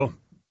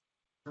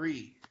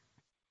Three,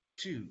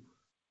 two.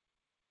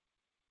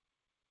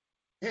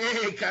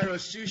 Hey, Cairo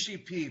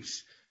Sushi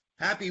peeps.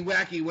 Happy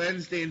Wacky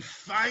Wednesday. And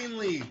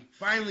finally,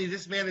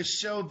 this man is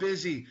so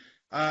busy.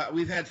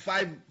 We've had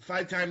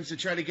five times to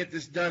try to get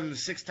this done, and the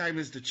sixth time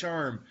is the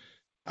charm.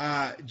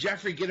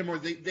 Jeffrey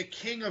Gitomer, the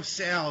king of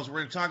sales. We're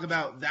going to talk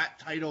about that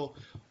title,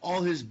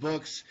 all his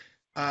books.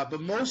 But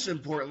most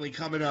importantly,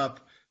 coming up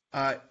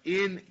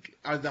in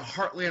the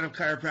heartland of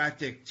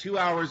chiropractic, 2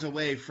 hours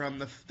away from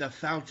the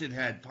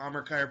Fountainhead,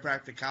 Palmer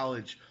Chiropractic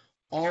College.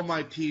 All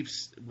my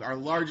peeps, our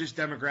largest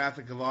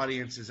demographic of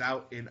audience is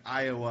out in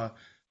Iowa.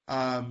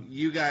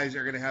 You guys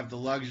are going to have the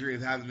luxury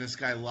of having this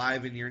guy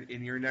live in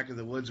your neck of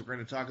the woods. We're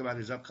going to talk about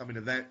his upcoming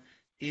event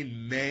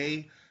in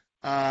May.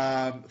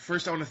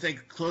 First, I want to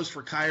thank Close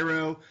for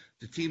Cairo,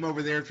 the team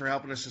over there, for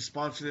helping us to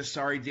sponsor this.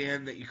 Sorry,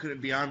 Dan, that you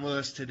couldn't be on with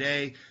us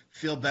today.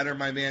 Feel better,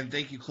 my man.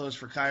 Thank you, Close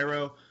for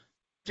Cairo.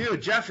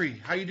 Dude, Jeffrey,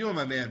 how you doing,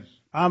 my man?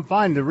 I'm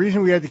fine. The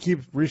reason we had to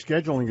keep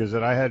rescheduling is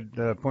that I had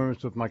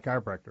appointments with my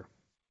chiropractor.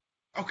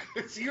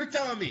 Okay, so you're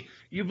telling me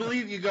you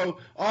go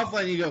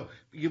offline,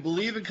 you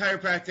believe in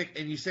chiropractic,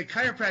 and you say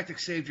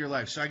chiropractic saved your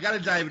life. So I got to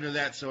dive into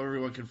that so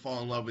everyone can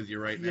fall in love with you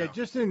right now. Yeah,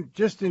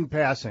 just in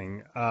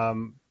passing,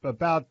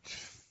 about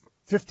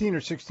 15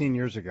 or 16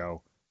 years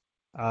ago,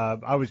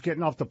 I was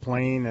getting off the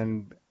plane,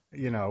 and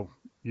you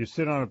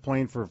sit on a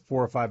plane for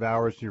 4 or 5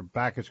 hours, your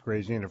back is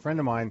crazy, and a friend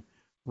of mine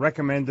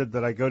recommended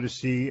that I go to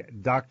see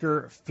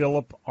Dr.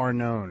 Philip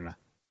Arnone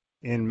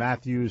in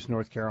Matthews,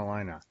 North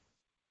Carolina.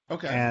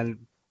 Okay.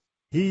 And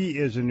he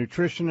is a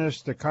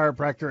nutritionist, a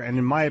chiropractor, and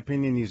in my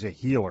opinion, he's a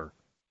healer.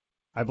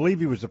 I believe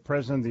he was the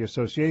president of the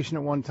association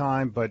at one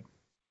time, but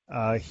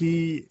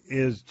he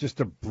is just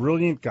a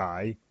brilliant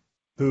guy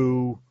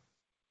who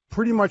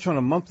pretty much on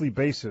a monthly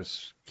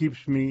basis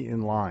keeps me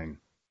in line,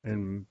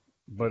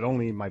 but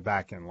only my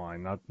back in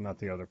line, not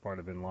the other part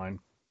of in line.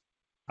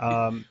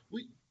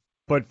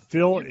 But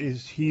Phil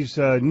he's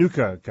a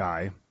NUCA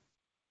guy.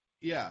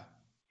 Yeah.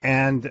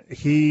 And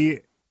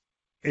he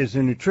is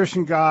a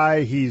nutrition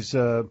guy. He's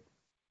he's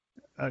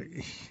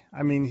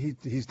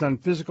done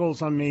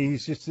physicals on me.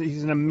 He's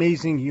an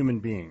amazing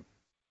human being,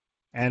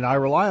 and I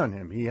rely on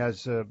him. He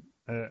has a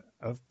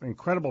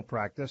incredible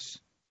practice,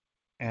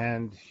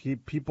 and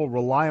people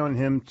rely on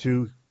him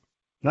to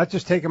not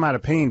just take them out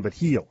of pain, but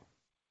heal.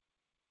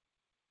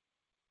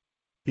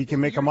 He can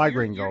make a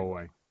migraine go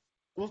away.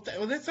 Well,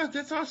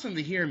 that's awesome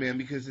to hear, man,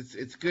 because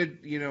it's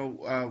good,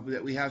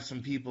 that we have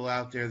some people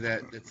out there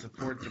that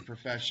support the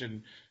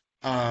profession.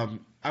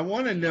 I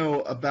want to know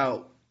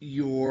about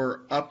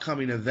your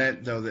upcoming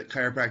event, though, that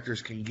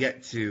chiropractors can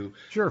get to.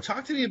 Sure.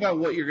 Talk to me about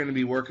what you're going to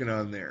be working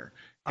on there.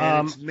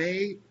 And it's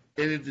May,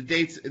 and it's the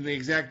dates and the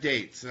exact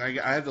dates. And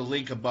I have the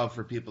link above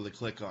for people to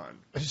click on.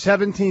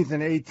 17th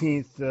and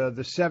 18th.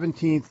 The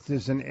 17th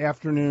is an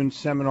afternoon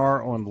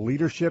seminar on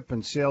leadership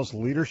and sales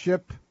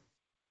leadership.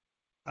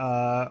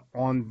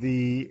 On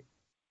the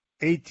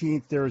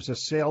 18th, there is a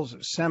sales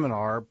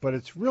seminar, but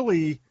it's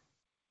really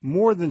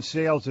more than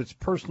sales. It's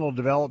personal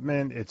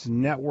development. It's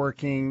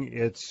networking.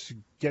 It's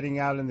getting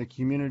out in the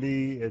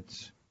community.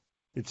 It's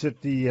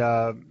at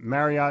the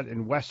Marriott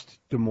in West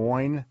Des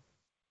Moines,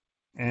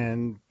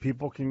 and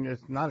people can.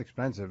 It's not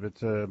expensive.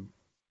 It's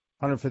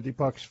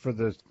 $150 for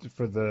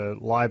the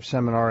live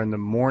seminar in the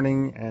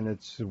morning, and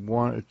it's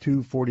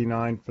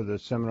 $249 for the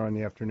seminar in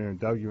the afternoon.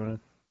 Doug, you want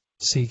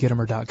to?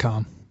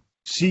 Gitomer.com.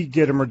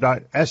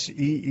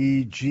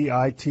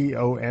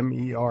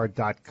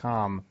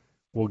 SeeGitomer.com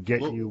will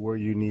get you where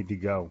you need to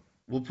go.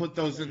 We'll put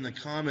those in the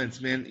comments,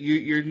 man.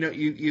 You're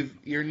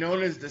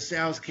known as the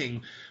Sales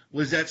King.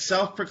 Was that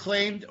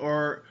self-proclaimed,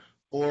 or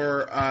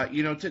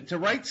to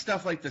write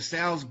stuff like the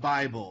Sales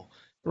Bible?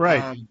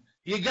 Right.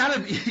 You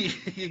gotta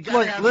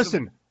Look, have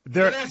listen.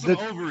 some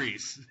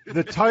ovaries.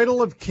 The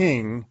title of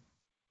king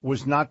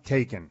was not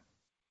taken,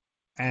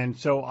 and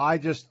so I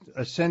just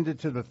ascended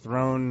to the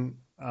throne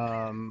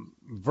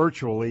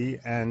virtually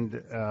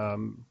and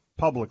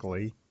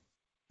publicly.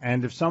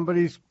 And if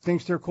somebody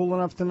thinks they're cool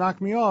enough to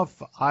knock me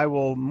off, I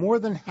will more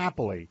than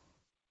happily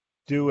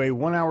do a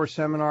 1-hour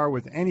seminar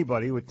with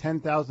anybody with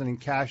 $10,000 in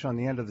cash on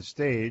the end of the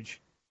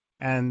stage,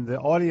 and the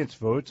audience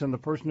votes, and the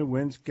person who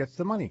wins gets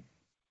the money.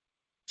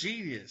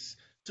 Genius.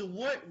 So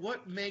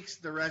what makes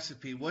the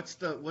recipe? What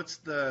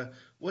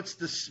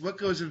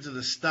goes into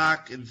the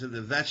stock, into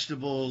the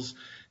vegetables,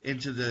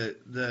 into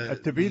the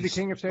to be the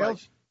king of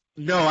sales?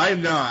 No,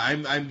 I'm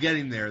not. I'm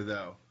getting there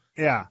though.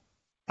 Yeah.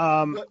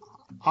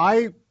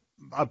 I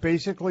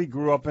basically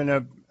grew up in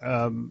an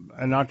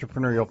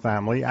entrepreneurial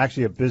family,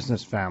 actually a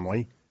business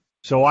family.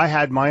 So I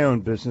had my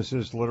own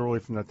businesses literally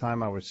from the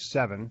time I was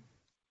 7.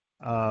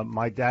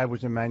 My dad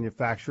was a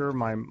manufacturer.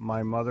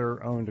 My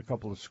mother owned a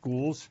couple of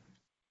schools.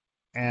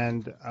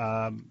 And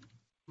I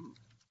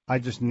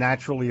just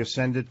naturally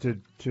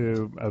ascended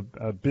to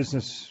a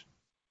business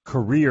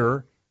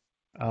career.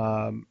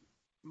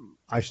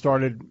 I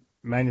started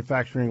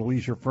manufacturing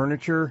leisure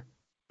furniture,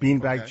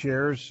 beanbag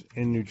chairs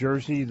in New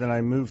Jersey. Then I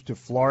moved to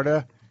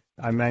Florida.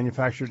 I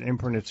manufactured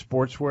imprinted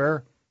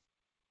sportswear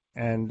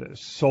and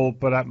sold.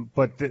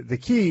 But the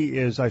key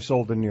is I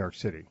sold in New York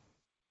City.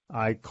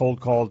 I cold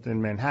called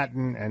in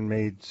Manhattan and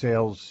made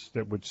sales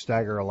that would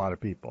stagger a lot of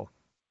people.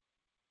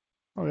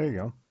 Oh, there you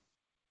go.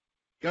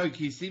 Go,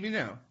 can you see me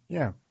now?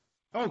 Yeah,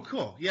 Oh,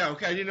 cool. Yeah,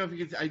 okay. I didn't know if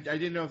you could. I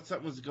didn't know if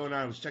something was going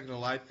on. I was checking the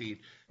live feed.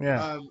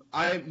 yeah.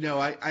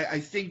 I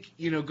think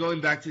going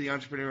back to the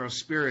entrepreneurial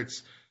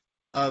spirits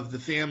of the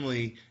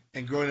family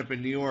and growing up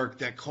in New York,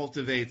 that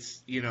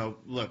cultivates.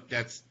 Look,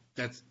 that's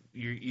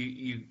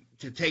you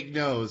to take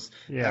no's.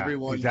 Yeah,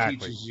 Everyone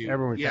exactly. teaches you.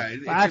 Everyone. Yeah, Well,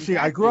 it's actually,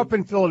 I grew impactful. up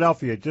in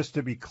Philadelphia. Just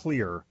to be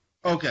clear,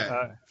 Okay,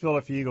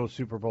 Philadelphia Eagles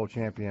Super Bowl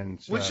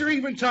champions. which are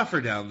even tougher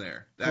down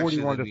there,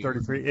 actually, 41 than to New York.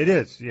 33. It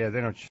is. Yeah,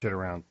 they don't shit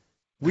around.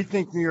 We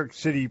think New York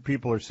City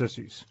people are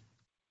sissies.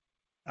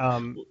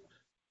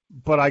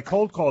 But I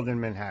cold called in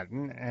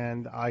Manhattan,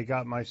 and I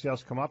got my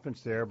sales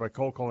comeuppance there by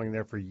cold calling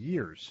there for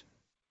years.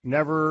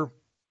 Never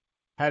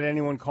had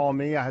anyone call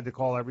me. I had to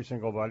call every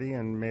single buddy,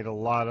 and made a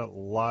lot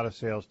of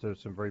sales to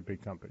some very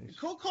big companies.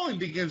 Cold calling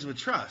begins with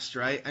trust,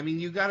 right? I mean,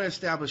 you got to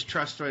establish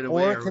trust right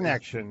away. Or a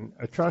connection,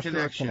 a trust or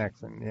a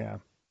connection. Yeah,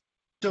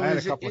 So I had a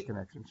is couple of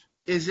connections.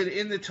 Is it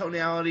in the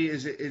tonality?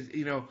 Is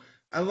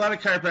a lot of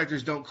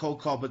chiropractors don't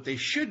cold call, but they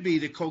should be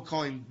to cold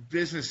calling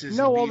businesses.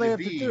 No, and all they have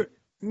B2B. to do.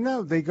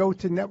 No, they go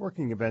to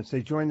networking events.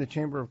 They join the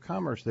Chamber of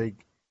Commerce.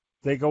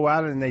 They go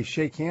out and they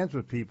shake hands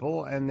with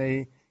people, and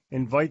they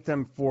invite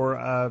them for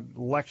a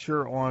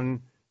lecture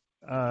on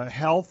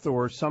health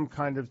or some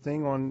kind of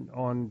thing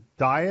on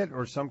diet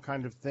or some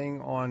kind of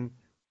thing on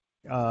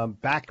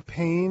back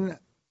pain.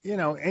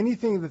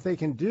 Anything that they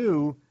can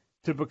do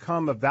to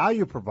become a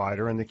value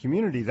provider in the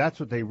community. That's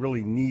what they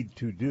really need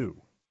to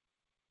do.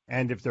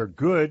 And if they're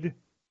good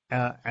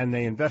and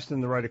they invest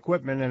in the right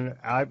equipment, and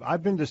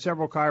I've been to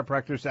several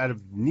chiropractors out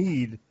of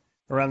need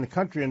around the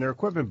country, and their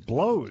equipment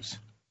blows.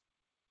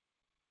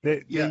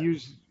 They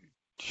use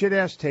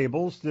shit-ass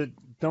tables that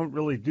don't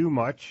really do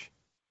much,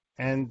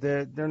 and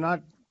they're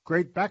not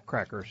great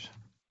backcrackers.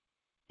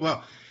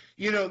 Well,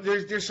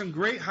 there's some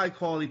great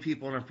high-quality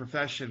people in our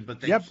profession, but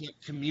they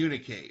can't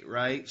communicate,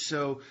 right?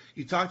 So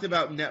you talked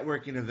about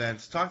networking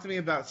events. Talk to me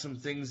about some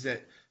things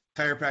that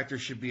chiropractors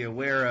should be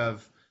aware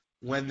of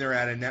when they're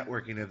at a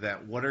networking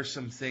event. What are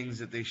some things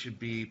that they should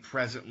be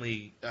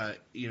presently,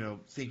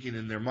 thinking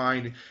in their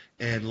mind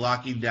and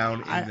locking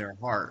down in their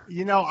heart?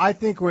 I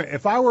think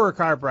if I were a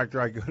chiropractor,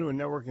 I'd go to a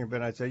networking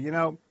event. I'd say,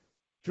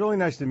 it's really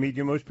nice to meet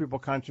you. Most people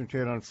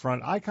concentrate on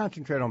front. I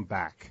concentrate on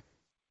back.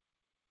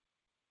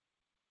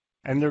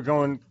 And they're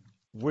going,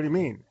 what do you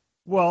mean?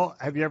 Well,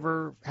 have you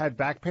ever had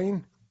back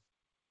pain?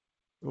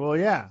 Well,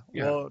 yeah.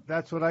 Well,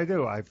 that's what I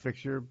do. I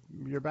fix your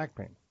back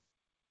pain.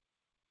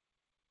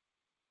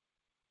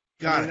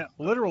 Got it.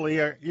 Literally,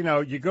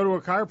 you go to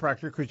a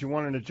chiropractor because you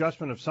want an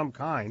adjustment of some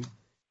kind,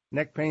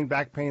 neck pain,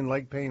 back pain,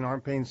 leg pain, arm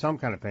pain, some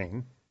kind of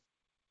pain.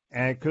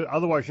 And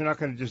otherwise, you're not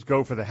going to just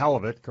go for the hell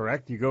of it,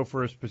 correct? You go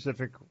for a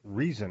specific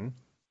reason.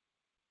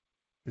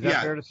 Is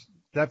that fair to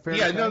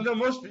say? No.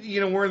 Most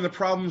we're in the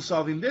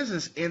problem-solving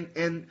business,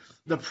 and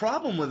the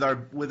problem with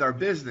our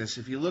business,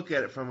 if you look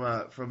at it from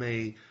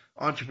a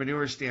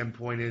entrepreneur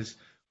standpoint, is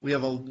we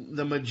have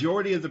the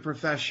majority of the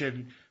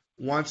profession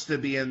wants to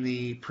be in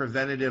the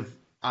preventative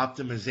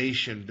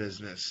optimization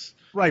business.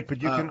 Right,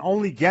 but you can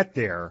only get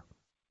there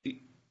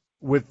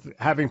with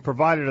having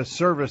provided a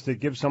service that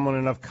gives someone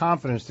enough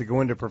confidence to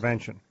go into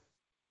prevention.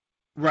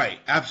 Right,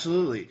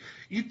 absolutely.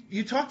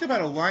 You talked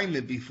about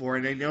alignment before,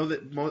 and I know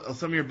that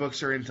some of your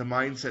books are into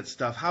mindset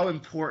stuff. How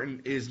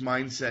important is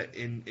mindset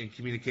in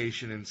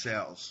communication and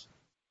sales?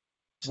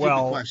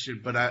 Stupid question,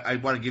 but I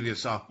want to give you a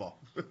softball.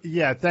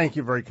 Yeah, thank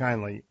you very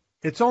kindly.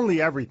 It's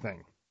only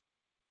everything.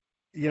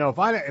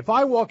 If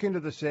I walk into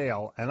the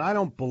sale and I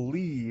don't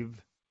believe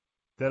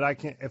that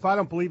if I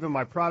don't believe in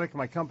my product,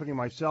 my company,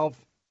 myself,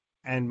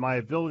 and my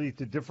ability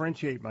to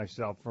differentiate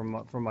myself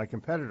from my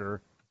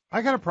competitor,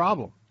 I got a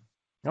problem.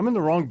 I'm in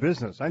the wrong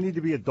business. I need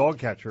to be a dog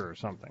catcher or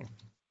something.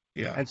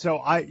 Yeah. And so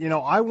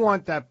I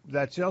want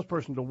that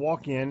salesperson to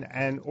walk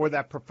in or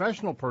that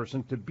professional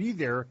person to be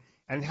there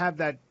and have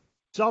that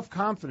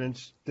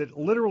self-confidence that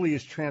literally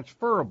is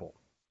transferable.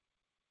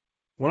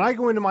 When I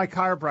go into my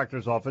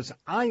chiropractor's office,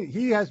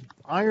 he has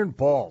iron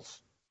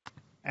balls,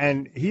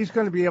 and he's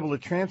going to be able to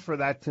transfer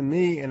that to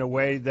me in a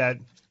way that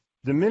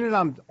the minute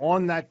I'm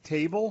on that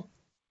table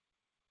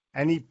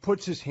and he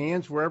puts his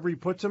hands wherever he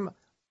puts them,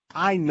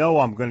 I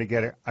know I'm going to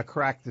get a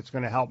crack that's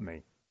going to help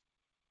me.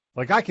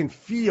 Like I can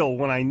feel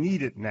when I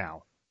need it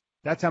now.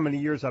 That's how many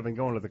years I've been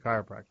going to the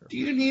chiropractor. Do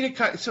you need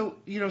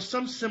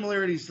some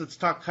similarities? Let's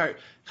talk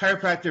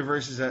chiropractor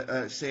versus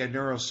say a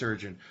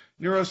neurosurgeon.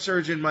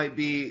 Neurosurgeon might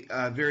be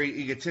very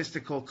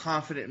egotistical,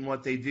 confident in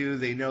what they do.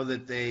 They know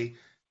that they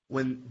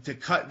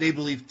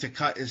believe to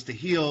cut is to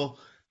heal.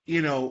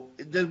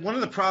 One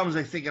of the problems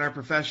I think in our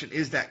profession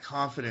is that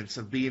confidence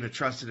of being a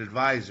trusted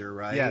advisor,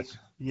 right? Yes.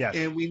 Yes.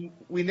 And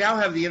we now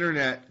have the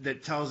internet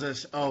that tells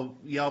us, oh,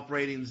 Yelp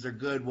ratings, they're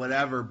good,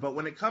 whatever. But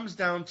when it comes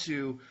down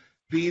to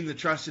being the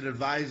trusted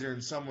advisor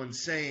and someone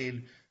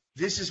saying,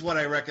 this is what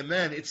I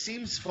recommend, it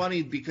seems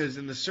funny because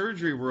in the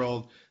surgery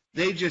world,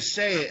 they just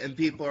say it and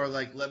people are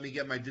like, let me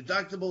get my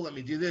deductible, let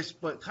me do this.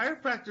 But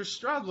chiropractors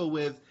struggle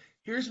with,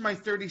 here's my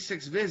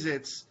 36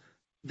 visits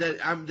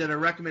that I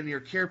recommend in your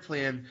care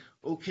plan.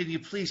 Oh, can you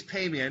please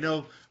pay me? I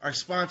know our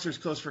sponsors,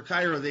 Coast for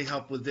Cairo, they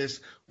help with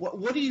this.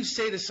 What do you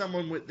say to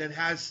someone that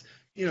has,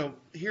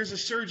 here's a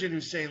surgeon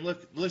who's saying,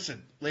 look,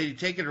 listen, lady,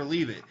 take it or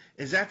leave it.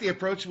 Is that the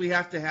approach we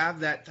have to have,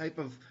 that type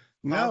of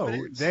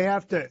confidence? No, they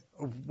have to.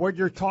 What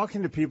you're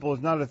talking to people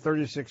is not a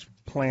 36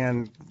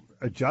 plan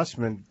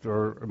adjustment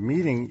or a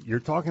meeting. You're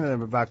talking to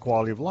them about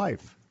quality of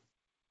life.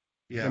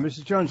 Yeah. And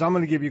Mrs. Jones, I'm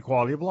going to give you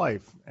quality of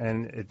life,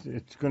 and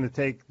it's going to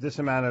take this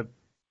amount of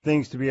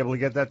things to be able to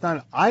get that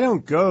done. I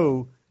don't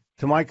go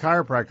to my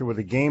chiropractor with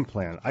a game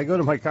plan. I go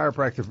to my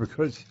chiropractor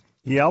because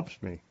he helps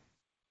me.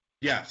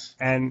 Yes.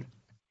 And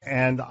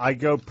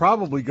I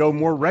probably go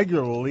more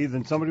regularly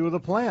than somebody with a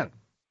plan.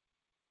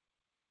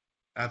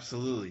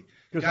 Absolutely.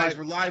 Guys,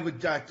 we're live with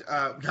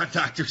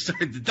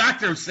the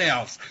Doctor of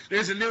Sales.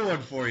 There's a new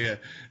one for you.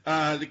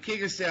 The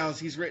King of Sales.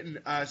 He's written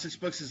 6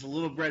 books. His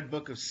Little Bread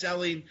Book of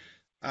Selling,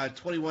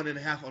 21 and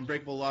a half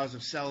Unbreakable Laws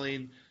of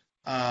Selling,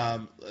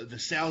 the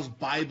Sales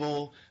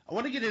Bible. I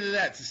want to get into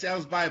that. It's the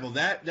Sales Bible.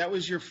 That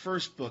was your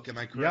first book, am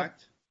I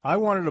correct? Yep. I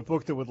wanted a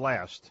book that would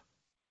last.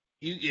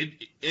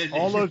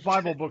 All those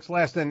Bible books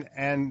last,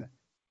 and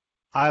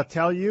I'll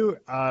tell you,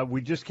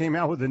 we just came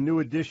out with a new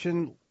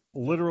edition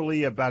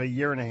literally about a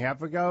year and a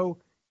half ago.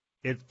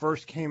 It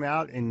first came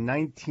out in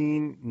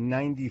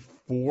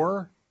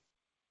 1994,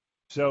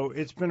 so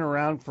it's been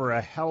around for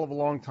a hell of a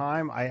long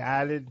time. I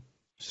added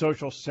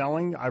social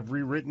selling. I've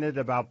rewritten it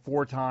about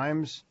 4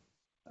 times.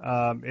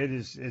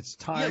 It's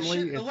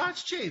timely. Yeah, a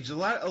lot's changed. A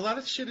lot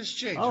of shit has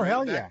changed. Oh, right?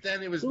 hell Back yeah.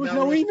 then it was there was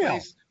no email.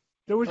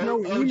 There was no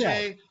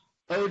email.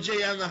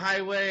 OJ on the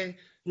highway.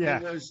 Yeah.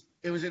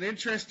 It was an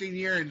interesting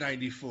year in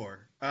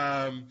 '94.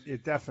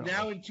 It definitely.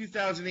 Now in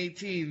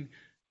 2018,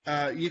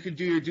 you can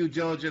do your due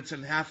diligence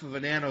in half of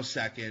a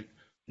nanosecond.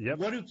 Yep.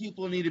 What do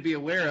people need to be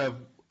aware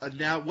of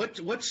now?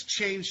 What's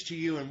changed to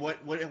you, and what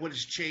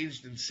has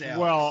changed in sales?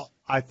 Well,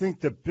 I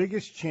think the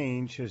biggest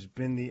change has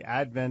been the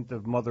advent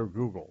of Mother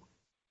Google.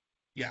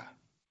 Yeah.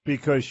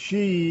 Because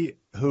she,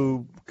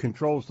 who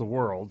controls the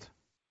world,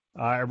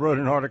 I wrote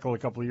an article a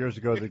couple of years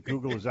ago that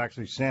Google is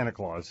actually Santa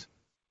Claus.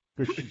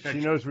 Because she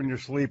knows when you're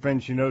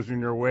sleeping, she knows when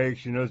you're awake,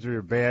 she knows when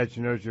you're bad,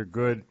 she knows you're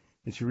good,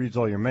 and she reads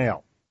all your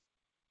mail.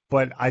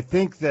 But I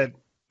think that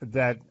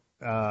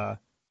the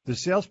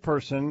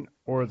salesperson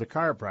or the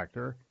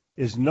chiropractor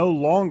is no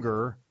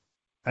longer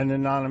an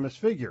anonymous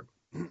figure.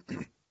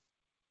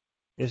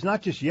 It's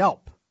not just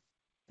Yelp.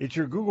 It's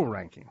your Google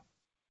ranking.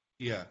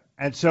 Yeah.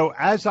 And so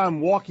as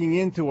I'm walking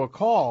into a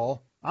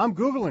call, I'm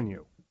Googling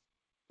you.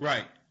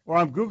 Right. Or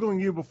I'm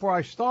Googling you before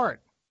I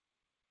start.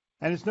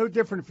 And it's no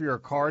different if you're a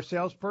car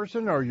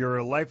salesperson or you're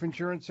a life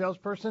insurance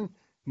salesperson.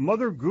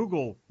 Mother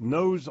Google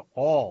knows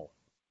all.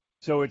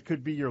 So it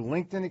could be your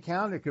LinkedIn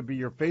account, it could be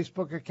your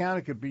Facebook account,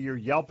 it could be your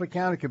Yelp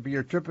account, it could be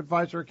your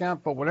TripAdvisor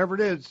account, but whatever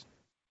it is,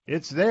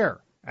 it's there.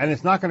 And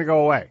it's not going to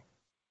go away.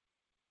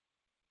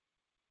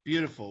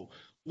 Beautiful.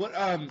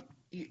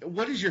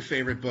 What is your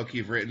favorite book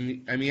you've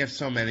written? I mean, you have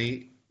so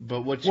many,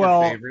 but what's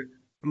your favorite?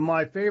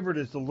 My favorite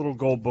is the Little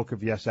Gold Book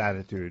of Yes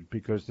Attitude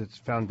because it's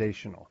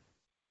foundational.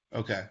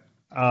 Okay.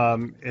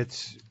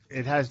 It's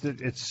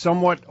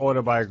somewhat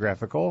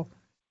autobiographical,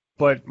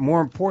 but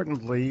more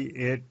importantly,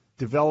 it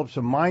develops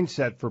a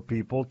mindset for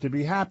people to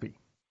be happy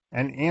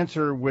and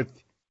answer with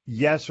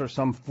yes or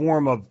some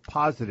form of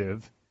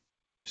positive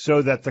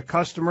so that the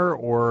customer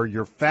or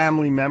your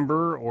family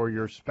member or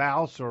your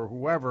spouse or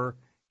whoever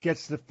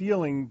gets the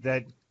feeling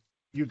that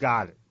you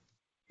got it.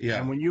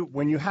 Yeah. And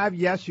when you have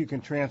yes, you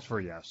can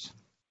transfer yes.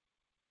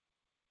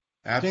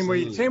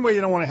 Absolutely. Same way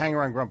you don't want to hang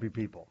around grumpy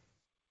people.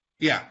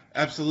 Yeah,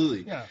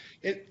 absolutely. Yeah.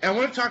 I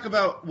want to talk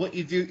about what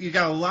you do. You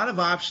got a lot of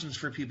options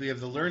for people. You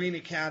have the Learning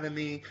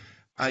Academy.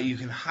 You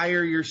can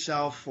hire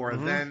yourself for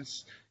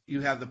events.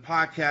 You have the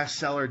podcast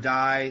Sell or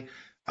Die.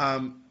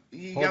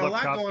 You got a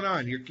lot going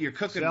on. You're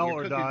cooking. Sell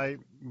or Die.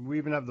 We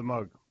even have the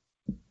mug.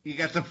 You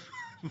got the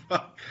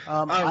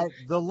mug.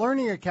 The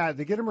Learning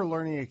Academy, the Gitomer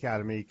Learning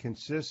Academy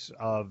consists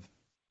of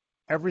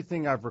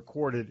everything I've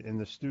recorded in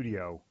the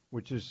studio,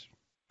 which is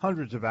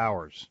hundreds of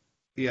hours.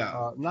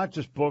 Yeah. Not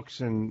just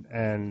books and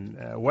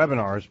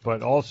webinars,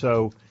 but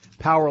also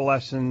power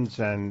lessons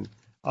and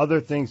other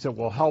things that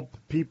will help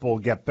people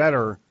get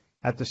better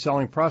at the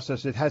selling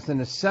process. It has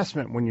an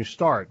assessment when you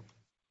start,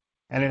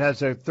 and it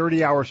has a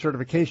 30-hour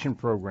certification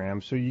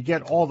program, so you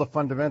get all the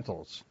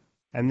fundamentals,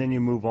 and then you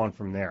move on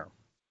from there.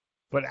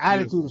 But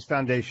attitude is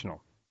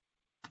foundational.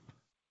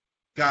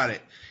 Got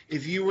it.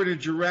 If you were to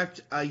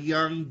direct a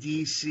young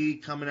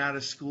DC coming out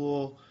of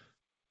school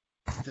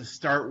to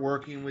start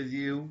working with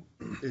you,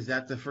 is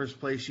that the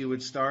first place you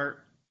would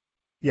start?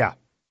 Yeah.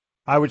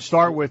 I would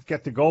start with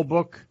get the gold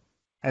book,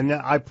 and then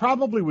I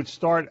probably would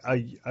start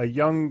a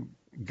young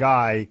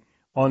guy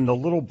on the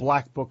little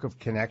black book of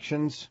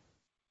connections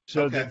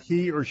so that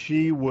he or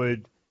she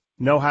would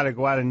know how to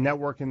go out and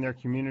network in their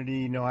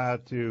community, know how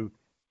to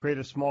create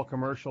a small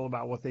commercial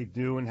about what they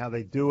do and how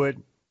they do it,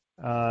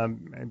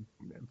 and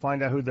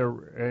find out who they're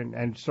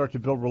and start to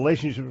build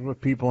relationships with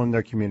people in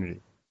their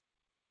community.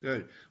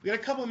 Good. We got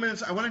a couple of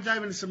minutes. I want to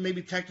dive into some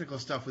maybe technical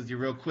stuff with you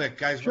real quick.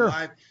 Guys, we're Sure.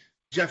 live.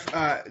 Jeff,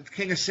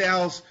 King of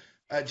Sales,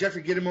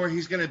 Jeffrey Gitomer,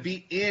 he's going to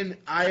be in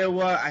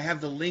Iowa. I have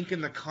the link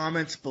in the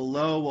comments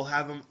below. We'll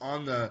have him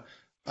on the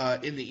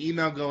in the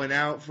email going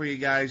out for you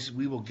guys.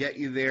 We will get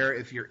you there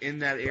if you're in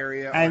that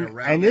area or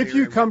around And that if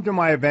you area. come to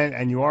my event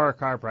and you are a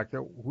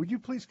chiropractor, would you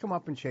please come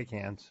up and shake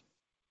hands?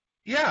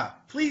 Yeah,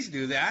 please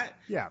do that.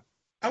 Yeah.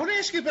 I want to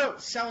ask you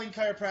about selling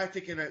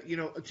chiropractic in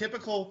a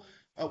typical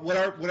what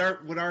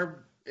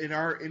our in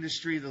our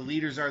industry the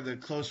leaders are the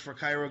close for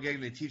chiro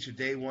gang. They teach you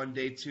day one,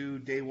 day two.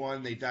 Day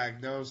one they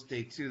diagnose,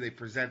 day two they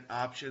present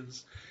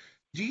options.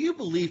 Do you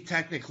believe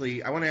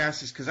technically? I want to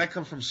ask this because I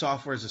come from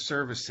software as a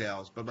service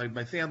sales, but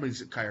my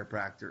family's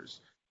chiropractors.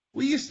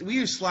 We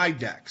use slide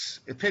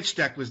decks. A pitch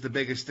deck was the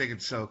biggest thing in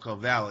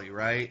Silicon Valley,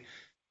 right?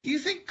 Do you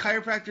think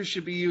chiropractors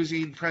should be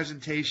using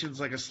presentations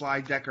like a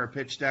slide deck or a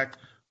pitch deck?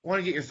 I want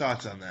to get your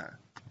thoughts on that.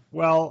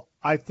 Well,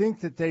 I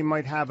think that they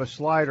might have a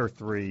slide or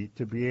three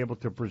to be able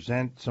to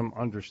present some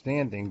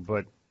understanding,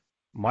 but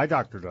my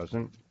doctor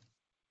doesn't.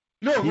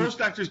 No, most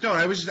doctors don't.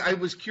 I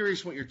was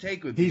curious what your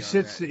take would be.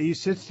 He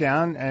sits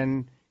down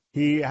and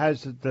he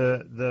has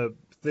the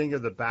thing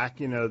of the back,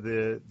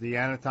 the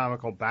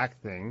anatomical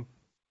back thing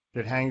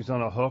that hangs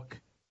on a hook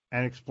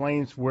and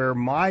explains where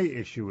my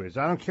issue is.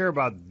 I don't care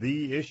about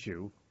the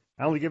issue.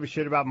 I only give a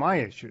shit about my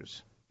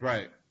issues.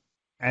 Right.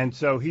 And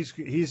so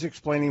he's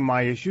explaining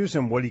my issues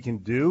and what he can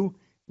do,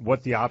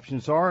 what the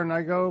options are, and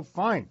I go,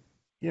 fine.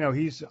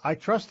 I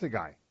trust the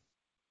guy.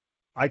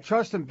 I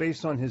trust him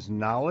based on his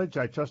knowledge.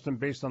 I trust him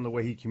based on the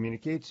way he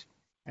communicates.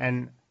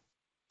 And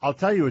I'll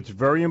tell you, it's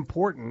very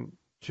important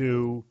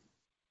to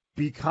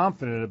be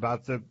confident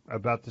about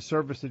the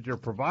service that you're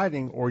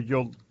providing, or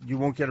you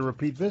won't get a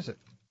repeat visit.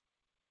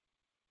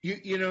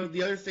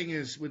 The other thing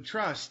is with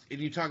trust, and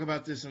you talk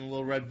about this in the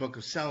Little Red Book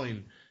of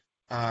Selling,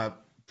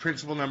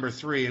 principle number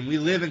 3, and we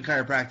live in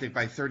chiropractic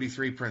by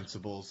 33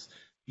 principles.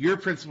 Your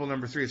principle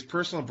number 3 is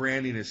personal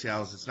branding in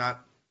sales. It's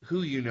not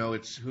who you know,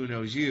 it's who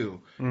knows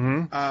you.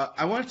 Mm-hmm.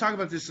 I want to talk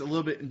about this a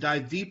little bit and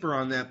dive deeper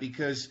on that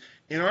because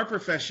in our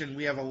profession,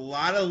 we have a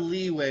lot of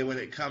leeway when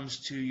it comes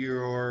to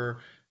your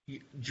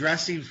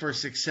dressing for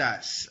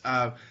success.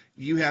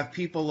 You have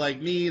people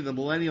like me, the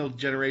millennial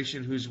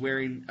generation, who's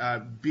wearing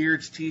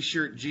beards,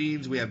 T-shirt,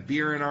 jeans. We have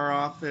beer in our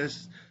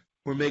office.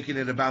 We're making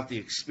it about the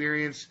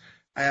experience.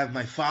 I have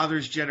my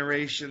father's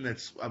generation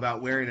that's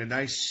about wearing a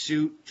nice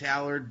suit,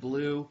 tailored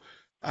blue.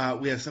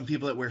 We have some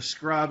people that wear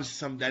scrubs,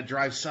 some that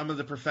drive some of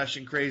the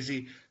profession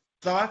crazy.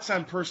 Thoughts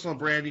on personal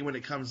branding when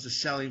it comes to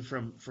selling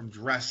from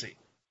dressing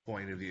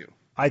point of view?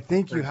 I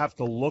think you have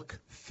to look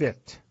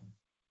fit.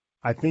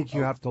 I think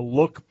you have to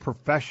look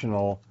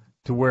professional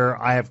to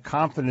where I have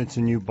confidence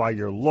in you by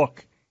your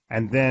look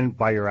and then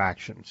by your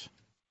actions.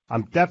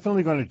 I'm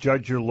definitely going to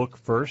judge your look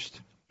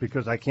first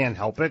because I can't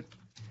help it.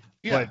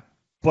 Yeah.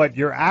 But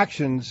your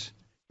actions,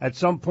 at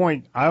some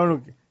point, I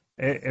don't know.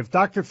 If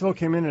Dr. Phil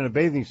came in a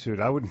bathing suit,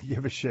 I wouldn't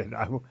give a shit.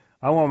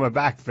 I want my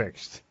back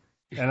fixed.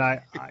 And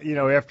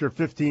after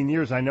 15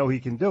 years, I know he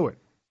can do it.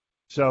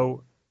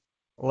 So,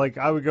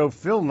 I would go,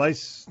 Phil,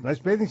 nice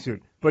bathing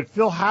suit. But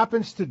Phil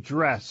happens to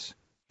dress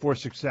for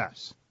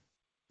success.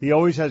 He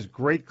always has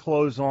great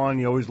clothes on.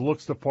 He always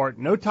looks the part.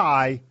 No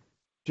tie,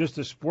 just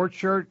a sports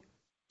shirt,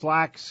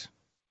 slacks,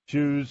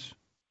 shoes,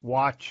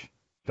 watch,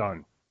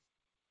 done.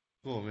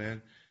 Cool,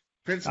 man.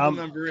 Principle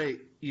number 8,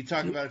 you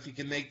talk about if you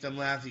can make them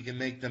laugh, you can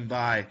make them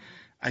buy.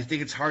 I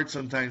think it's hard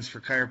sometimes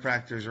for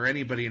chiropractors or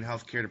anybody in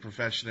healthcare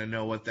profession to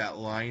know what that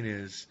line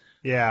is.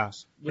 Yeah,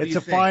 it's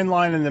a fine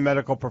line in the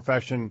medical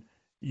profession.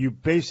 You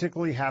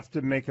basically have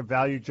to make a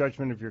value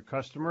judgment of your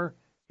customer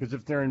because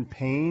if they're in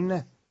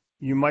pain,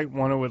 you might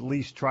want to at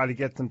least try to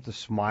get them to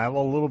smile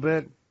a little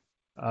bit.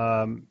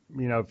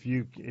 If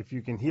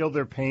you can heal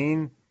their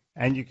pain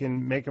and you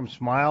can make them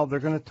smile, they're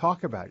going to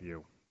talk about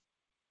you.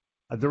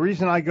 The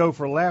reason I go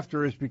for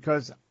laughter is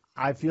because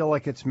I feel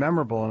like it's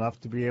memorable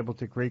enough to be able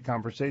to create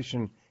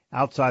conversation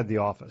outside the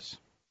office.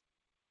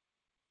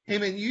 Hey,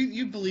 man,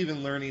 you believe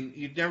in learning.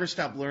 You never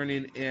stop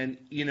learning, and,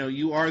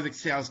 you are the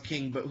sales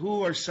king, but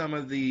who are some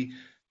of the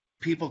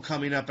people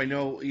coming up? I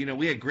know,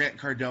 we had Grant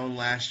Cardone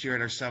last year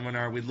at our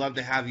seminar. We'd love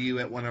to have you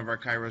at one of our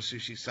Chiro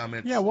Sushi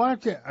Summits. Yeah, why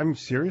don't you?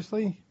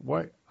 Seriously?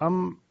 What?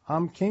 I'm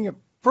king of.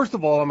 First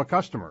of all, I'm a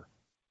customer.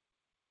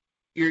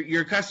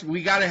 You're a customer.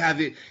 We got to have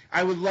you.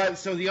 I would love.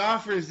 So the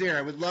offer is there.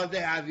 I would love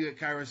to have you at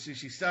Chiro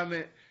Sushi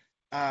Summit.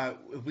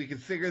 If we can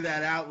figure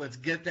that out, let's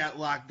get that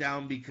locked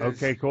down because.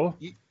 Okay, cool.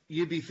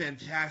 You'd be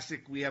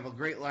fantastic. We have a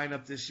great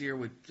lineup this year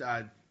with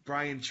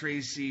Brian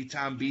Tracy,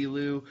 Tom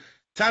Belu.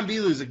 Tom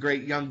Belu is a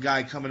great young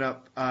guy coming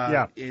up.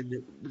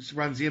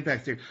 Runs the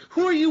Impact Theory.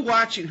 Who are you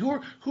watching?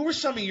 Who are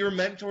some of your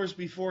mentors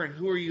before, and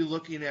who are you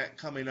looking at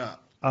coming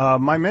up?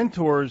 My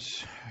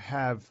mentors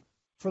have,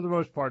 for the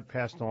most part,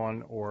 passed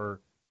on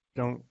or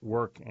don't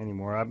work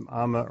anymore.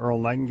 I'm a Earl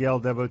Nightingale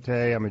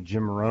devotee. I'm a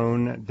Jim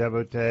Rohn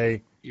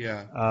devotee.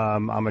 Yeah.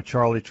 I'm a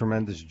Charlie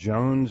Tremendous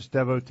Jones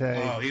devotee.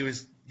 Oh,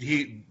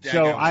 that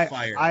so guy was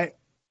fire.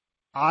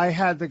 I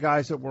had the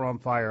guys that were on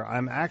fire.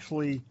 I'm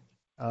actually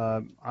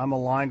I'm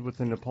aligned with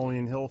the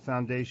Napoleon Hill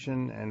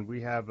Foundation, and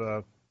we have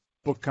a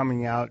book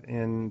coming out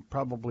in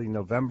probably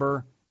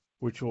November,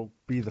 which will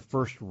be the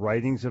first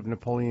writings of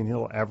Napoleon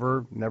Hill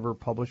ever, never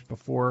published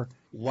before.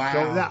 Wow.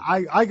 So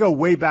I go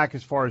way back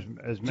as far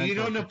as Do you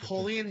know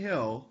Napoleon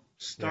Hill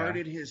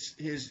started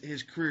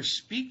his career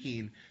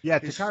speaking? Yeah,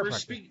 his chiropractor.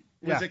 first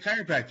was a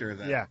chiropractor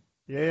then.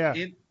 Yeah.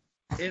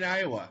 In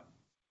Iowa.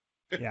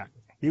 Yeah,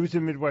 he was a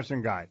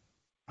Midwestern guy.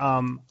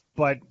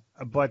 But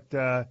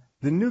the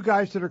new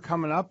guys that are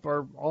coming up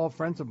are all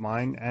friends of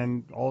mine,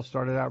 and all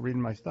started out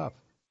reading my stuff.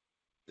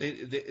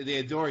 They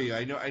adore you.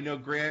 I know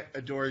Grant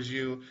adores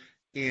you,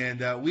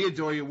 and we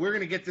adore you. We're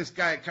going to get this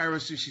guy at Cairo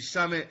Sushi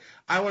Summit.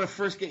 I want to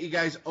first get you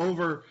guys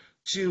over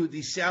to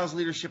the Sales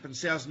Leadership and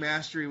Sales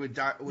Mastery with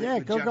go.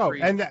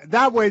 Jeffrey. And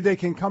that way they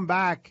can come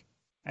back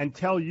and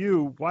tell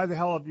you, why the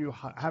hell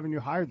haven't you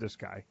hired this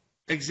guy?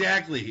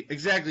 Exactly. May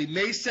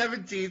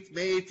 17th,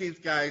 May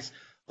 18th, guys.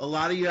 A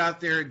lot of you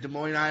out there in Des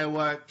Moines,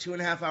 Iowa,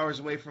 2.5 hours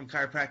away from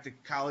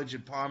Chiropractic College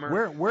in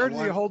Palmer. Where do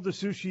you hold the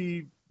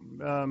sushi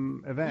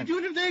event? We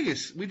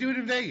do it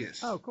in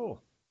Vegas. Oh,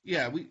 cool.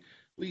 Yeah, we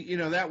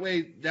that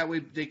way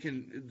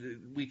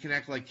we can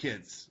act like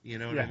kids. You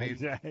know what I mean?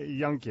 Exactly.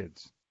 Young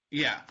kids.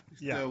 Yeah.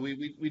 So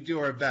we do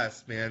our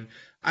best, man.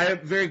 I am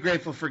very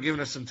grateful for giving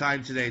us some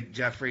time today,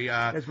 Jeffrey.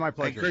 It's my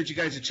pleasure. I encourage you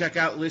guys to check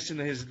out, listen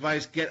to his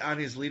advice, get on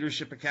his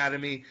Leadership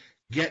Academy,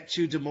 get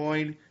to Des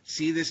Moines,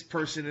 see this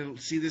person and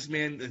see this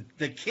man,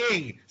 the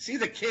king. See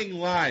the king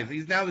live.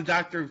 He's now the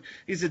doctor.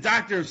 He's the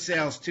doctor of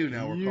sales too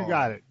now. You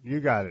got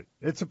it.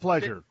 It's a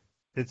pleasure.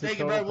 It's a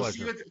total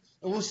pleasure.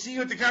 We'll see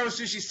you at the Cairo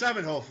Sushi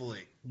Summit, hopefully.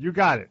 You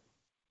got it.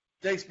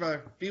 Thanks,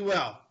 brother. Be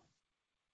well.